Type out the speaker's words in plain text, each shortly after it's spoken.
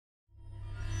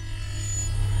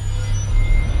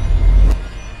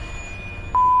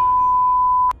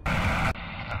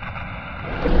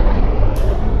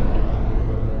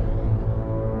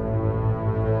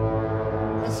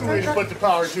put the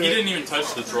power to it. He didn't even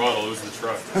touch the throttle, it was the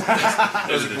truck.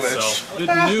 It was a glitch. It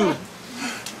knew.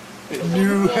 It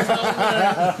knew.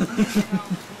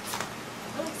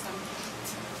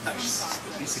 Nice.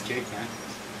 Piece of cake, man.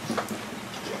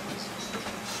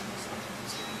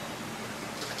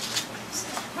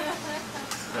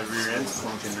 That rear end's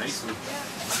funking nicely.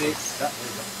 See?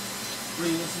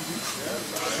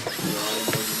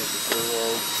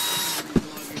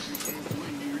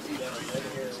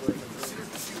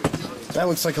 That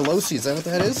looks like a Losi. Is that what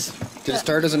that is? Did it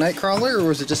start as a night crawler or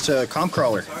was it just a comp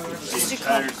crawler? Just a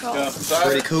comp crawler.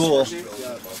 Pretty cool.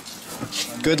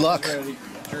 Good luck.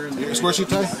 Score sheet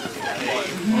time?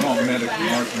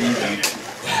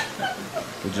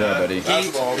 Good job, buddy.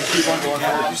 Keep on going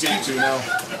forward. You see two now.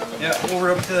 Yeah,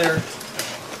 over up to there. It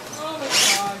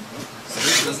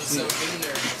doesn't sound good in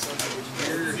there. It sounds like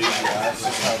weird. That's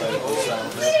just how that would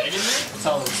sound. That's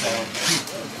how it would sound.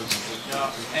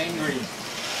 Angry.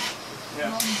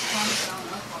 Yeah.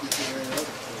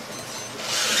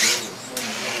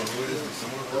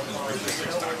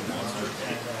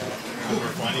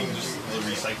 We're finding just the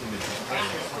recycling that's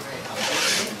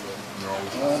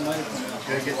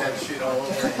Gotta get that shit all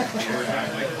over. Try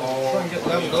and get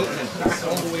leveled out and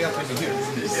all the way up into here.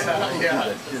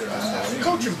 Yeah.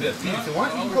 Coach him a bit, Pete, if you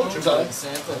want. You can coach him.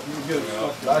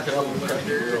 Back it up and crank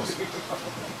your wheels.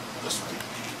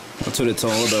 That's what it's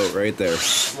all about right there.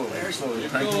 Slowly, slowly.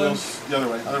 Crank the wheels. The other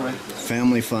way, other way.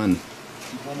 Family fun.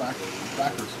 Keep going back.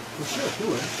 Backwards. Oh shit,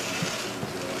 do it.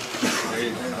 There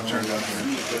you go. Now turn down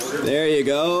here. There you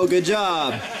go. Good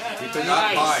job. Keep it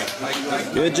up high.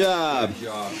 Good job.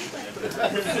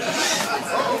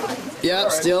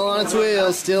 Yep, still on its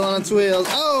wheels. Still on its wheels.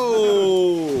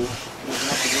 Oh!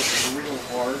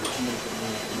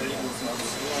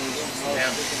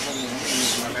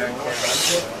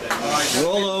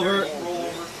 Roll over.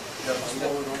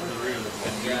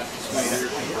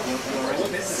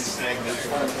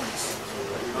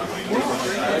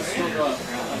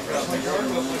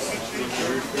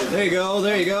 There you go,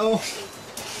 there you go.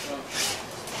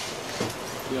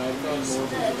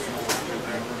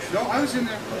 No, I was in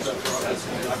there.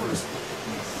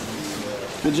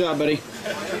 Good job, buddy.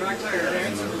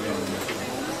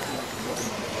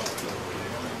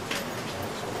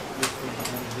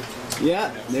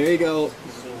 Yeah, there you go.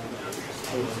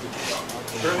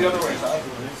 Turn the other way, Todd.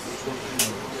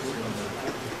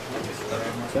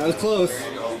 That was close.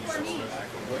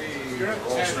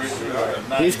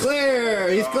 He's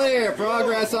clear. He's clear.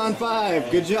 Progress on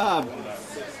 5. Good job.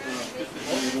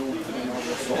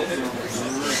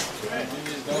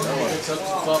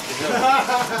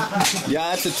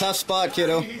 Yeah, that's a tough spot,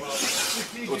 kiddo.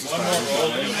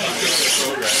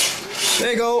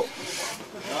 There you go.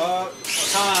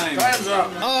 Time. Time's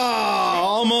up. Oh,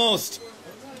 almost.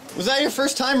 Was that your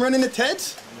first time running the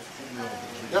Teds?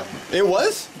 Yep. It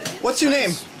was? What's your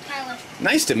name? Tyler.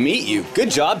 Nice to meet you. Good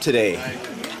job today.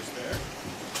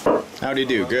 How'd he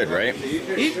do? Good, right?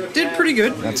 He did pretty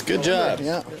good. That's a good job.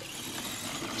 Yeah.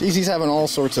 Jeez, he's having all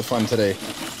sorts of fun today.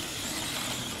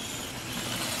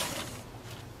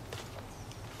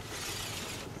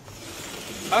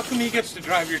 How come he gets to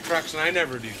drive your trucks and I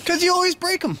never do? Because you always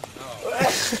break them.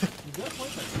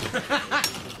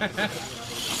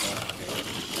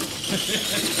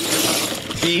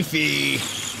 Beefy.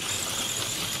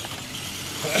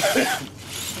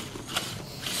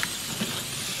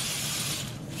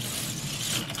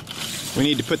 We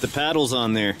need to put the paddles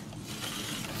on there.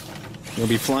 They'll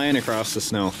be flying across the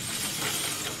snow.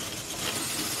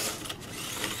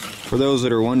 For those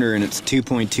that are wondering, it's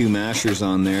 2.2 mashers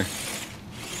on there.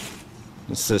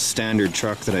 It's the standard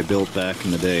truck that I built back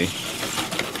in the day.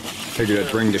 Figured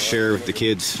I'd bring to share with the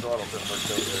kids.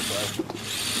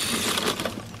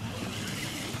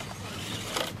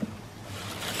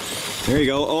 There you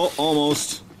go. Oh,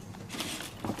 almost.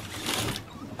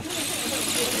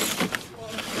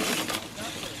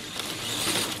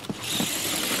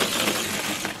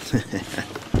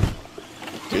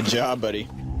 Good job, buddy.